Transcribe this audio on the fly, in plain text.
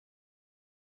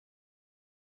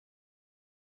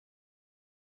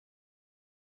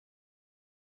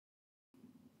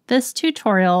This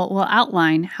tutorial will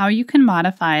outline how you can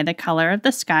modify the color of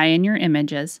the sky in your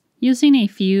images using a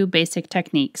few basic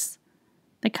techniques.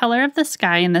 The color of the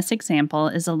sky in this example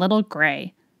is a little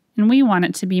gray, and we want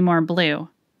it to be more blue.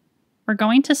 We're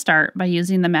going to start by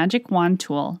using the Magic Wand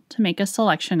tool to make a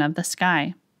selection of the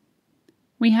sky.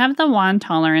 We have the wand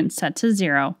tolerance set to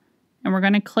 0, and we're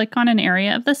going to click on an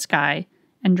area of the sky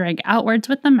and drag outwards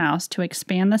with the mouse to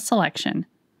expand the selection,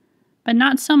 but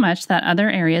not so much that other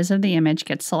areas of the image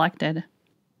get selected.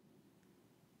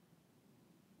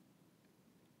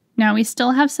 Now we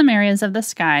still have some areas of the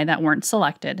sky that weren't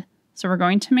selected, so we're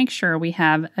going to make sure we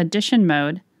have Addition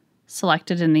mode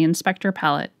selected in the Inspector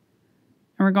palette.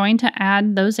 And we're going to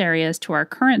add those areas to our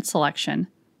current selection,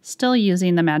 still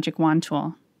using the Magic Wand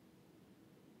tool.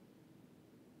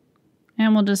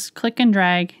 And we'll just click and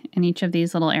drag in each of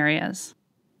these little areas.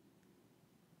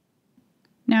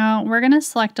 Now we're going to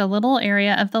select a little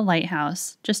area of the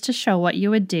lighthouse just to show what you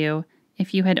would do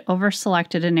if you had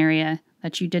over-selected an area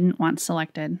that you didn't want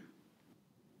selected.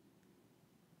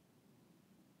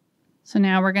 So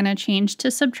now we're going to change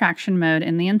to subtraction mode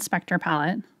in the Inspector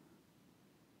palette.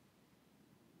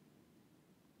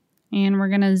 And we're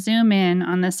going to zoom in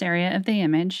on this area of the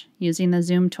image using the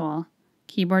Zoom tool,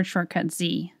 keyboard shortcut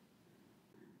Z.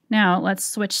 Now let's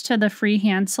switch to the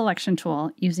freehand selection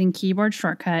tool using keyboard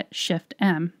shortcut Shift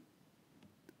M.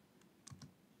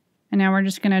 And now we're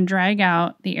just going to drag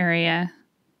out the area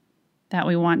that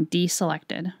we want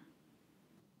deselected.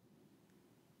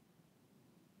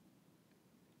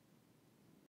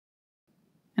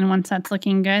 And once that's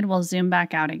looking good, we'll zoom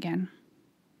back out again.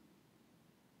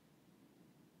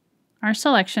 Our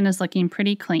selection is looking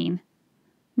pretty clean.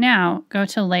 Now go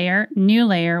to Layer, New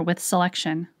Layer with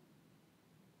Selection.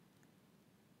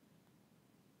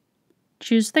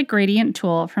 Choose the Gradient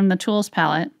tool from the Tools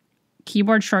palette,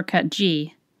 keyboard shortcut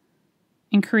G,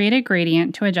 and create a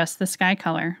gradient to adjust the sky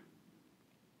color.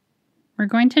 We're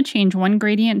going to change one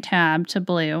gradient tab to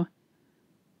blue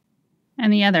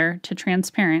and the other to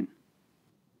transparent.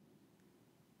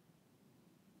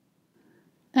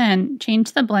 Then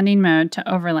change the blending mode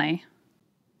to Overlay.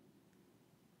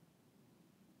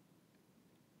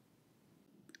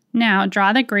 Now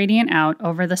draw the gradient out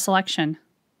over the selection.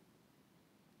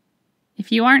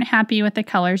 If you aren't happy with the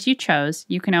colors you chose,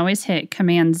 you can always hit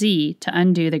Command Z to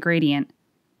undo the gradient.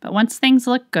 But once things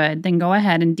look good, then go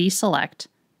ahead and deselect,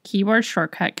 keyboard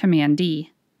shortcut Command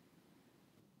D.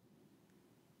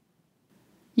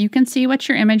 You can see what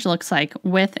your image looks like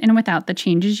with and without the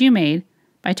changes you made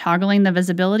by toggling the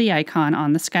visibility icon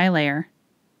on the sky layer.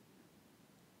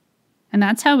 And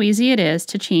that's how easy it is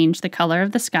to change the color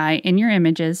of the sky in your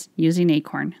images using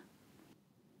Acorn.